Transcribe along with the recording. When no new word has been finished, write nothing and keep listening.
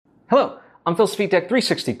Hello, I'm Phil's Feet Deck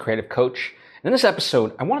 360 Creative Coach. In this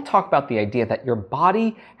episode, I want to talk about the idea that your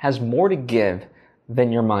body has more to give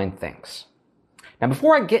than your mind thinks. Now,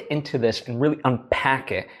 before I get into this and really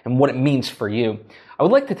unpack it and what it means for you, I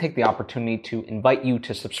would like to take the opportunity to invite you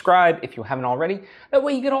to subscribe if you haven't already. That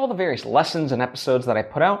way you get all the various lessons and episodes that I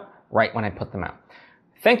put out right when I put them out.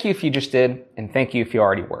 Thank you if you just did, and thank you if you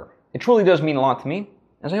already were. It truly does mean a lot to me,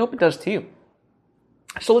 as I hope it does to you.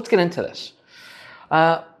 So let's get into this.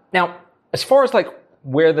 Now, as far as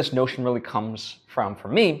where this notion really comes from for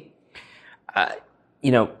me,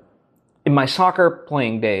 in my soccer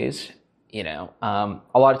playing days, a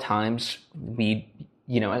lot of times we,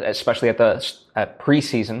 especially at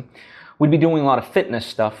preseason, we'd be doing a lot of fitness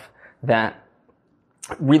stuff that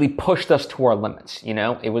really pushed us to our limits.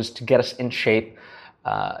 It was to get us in shape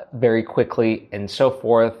very quickly and so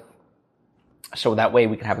forth. So that way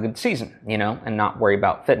we could have a good season, and not worry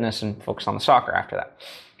about fitness and focus on the soccer after that.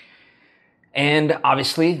 And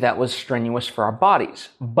obviously that was strenuous for our bodies,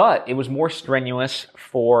 but it was more strenuous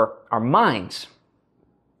for our minds.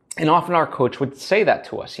 And often our coach would say that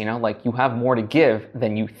to us, you have more to give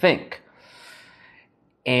than you think.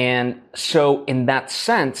 And so in that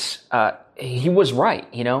sense, he was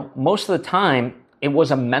right. Most of the time it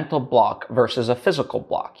was a mental block versus a physical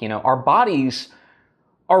block. Our bodies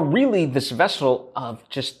are really this vessel of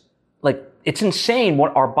just it's insane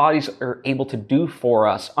what our bodies are able to do for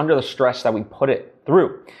us under the stress that we put it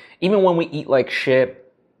through. Even when we eat like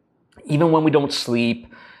shit, even when we don't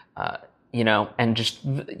sleep, and just,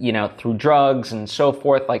 through drugs and so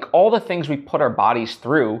forth, all the things we put our bodies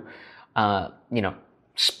through,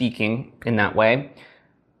 speaking in that way,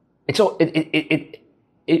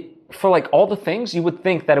 for all the things you would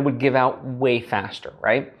think that it would give out way faster,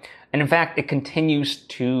 right? And in fact, it continues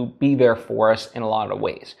to be there for us in a lot of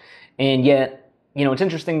ways. And yet, it's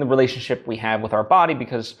interesting the relationship we have with our body,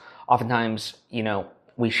 because oftentimes,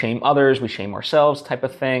 we shame others, we shame ourselves type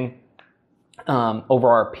of thing, over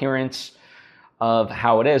our appearance of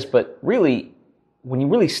how it is. But really, when you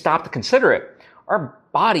really stop to consider it, our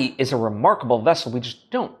body is a remarkable vessel we just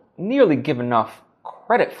don't nearly give enough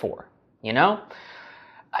credit for, in a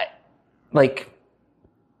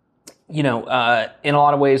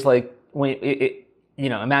lot of ways,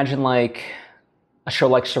 imagine a show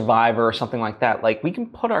like Survivor or something like that. We can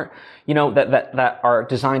put our, that are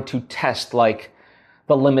designed to test the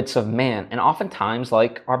limits of man. And oftentimes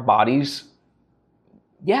our bodies,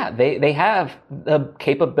 they have the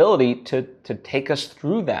capability to take us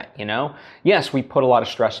through that, Yes, we put a lot of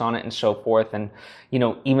stress on it and so forth. And,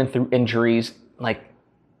 even through injuries,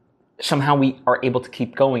 somehow we are able to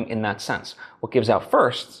keep going in that sense. What gives out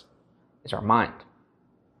first is our mind.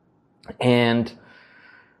 And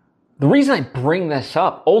the reason I bring this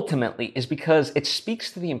up ultimately is because it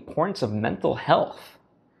speaks to the importance of mental health.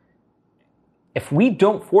 If we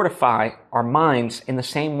don't fortify our minds in the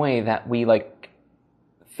same way that we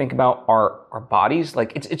think about our bodies,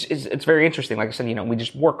 it's very interesting. Like I said, we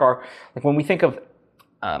just work when we think of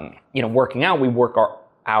working out, we work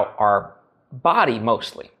out our body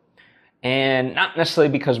mostly. And not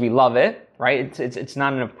necessarily because we love it, right? It's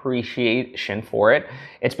not an appreciation for it.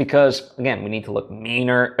 It's because, again, we need to look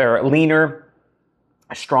leaner,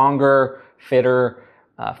 stronger, fitter,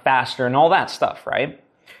 faster, and all that stuff, right?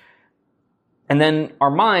 And then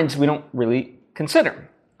our minds, we don't really consider,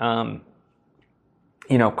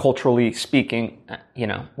 culturally speaking,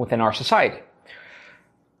 within our society.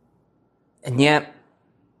 And yet,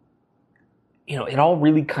 it all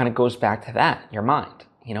really kind of goes back to that, your mind.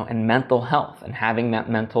 And mental health and having that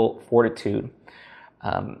mental fortitude.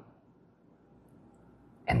 And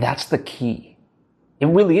that's the key. It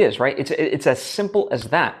really is, right? It's as simple as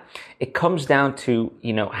that. It comes down to,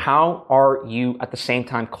 how are you at the same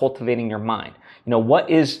time cultivating your mind? What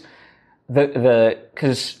is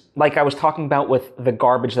because like I was talking about with the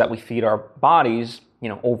garbage that we feed our bodies,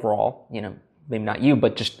 overall, maybe not you,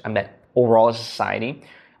 but just I meant overall as a society,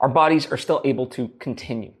 our bodies are still able to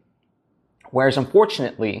continue. Whereas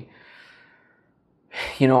unfortunately,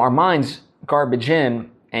 our minds garbage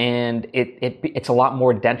in, and it's a lot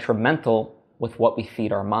more detrimental with what we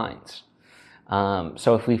feed our minds.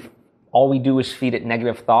 So if all we do is feed it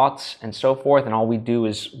negative thoughts and so forth, and all we do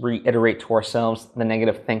is reiterate to ourselves the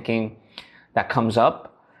negative thinking that comes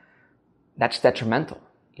up, that's detrimental.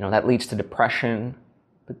 That leads to depression,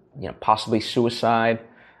 possibly suicide.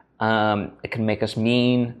 It can make us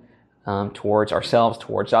mean, towards ourselves,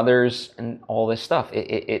 towards others, and all this stuff.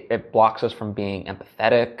 It blocks us from being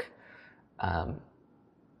empathetic,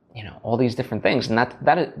 all these different things. And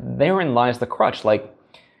therein lies the crutch. I'm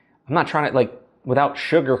not trying to, without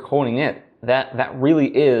sugarcoating it, that really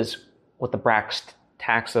is what the brass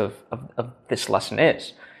tax of this lesson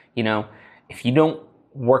is. You know, if you don't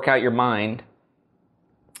work out your mind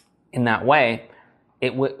in that way,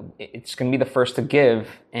 it's going to be the first to give,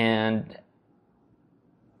 and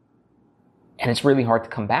it's really hard to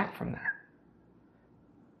come back from that.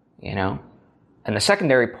 You know? And the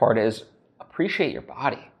secondary part is appreciate your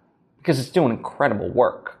body, because it's doing incredible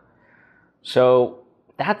work. So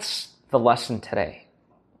that's the lesson today.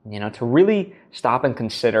 You know, to really stop and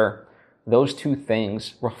consider those two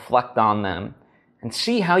things, reflect on them, and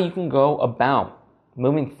see how you can go about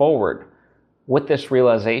moving forward with this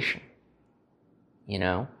realization. You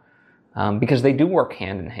know, because they do work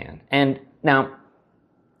hand in hand. And now,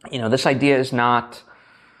 you know, this idea is not,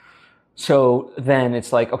 so then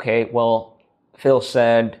it's like, okay, well, Phil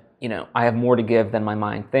said, you know, I have more to give than my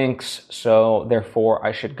mind thinks, so therefore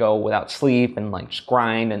I should go without sleep and like just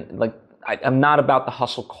grind, and like, I'm not about the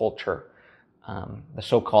hustle culture, the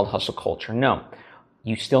so-called hustle culture. No,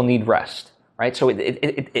 you still need rest, right? So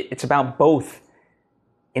it's about both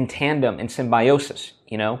in tandem, in symbiosis,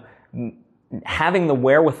 you know, having the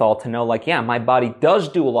wherewithal to know, like, yeah, my body does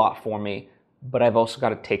do a lot for me, but I've also got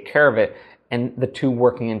to take care of it, and the two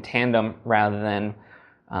working in tandem rather than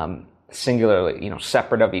singularly, you know,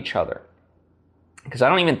 separate of each other. Because I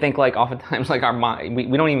don't even think, like, oftentimes, like, our mind, we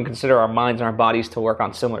don't even consider our minds and our bodies to work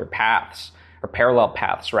on similar paths, or parallel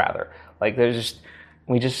paths rather. Like,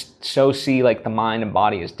 we just so see, like, the mind and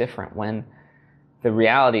body is different, when the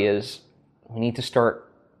reality is we need to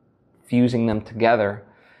start fusing them together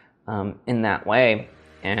in that way,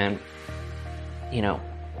 and, you know,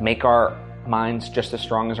 make our minds just as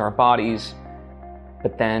strong as our bodies,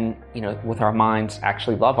 but then, you know, with our minds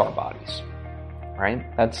actually love our bodies, right?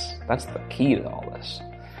 That's the key to all this.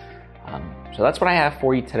 So that's what I have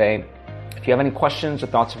for you today. If you have any questions or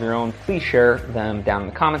thoughts of your own, please share them down in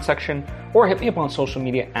the comment section, or hit me up on social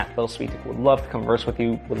media at Phil Svitek. Would love to converse with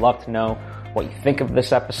you. Would love to know what you think of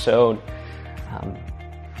this episode.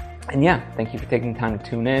 And yeah, thank you for taking the time to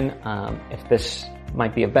tune in. If this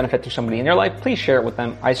might be of benefit to somebody in your life, please share it with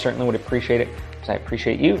them. I certainly would appreciate it, because I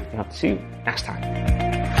appreciate you, and hope to see you next time.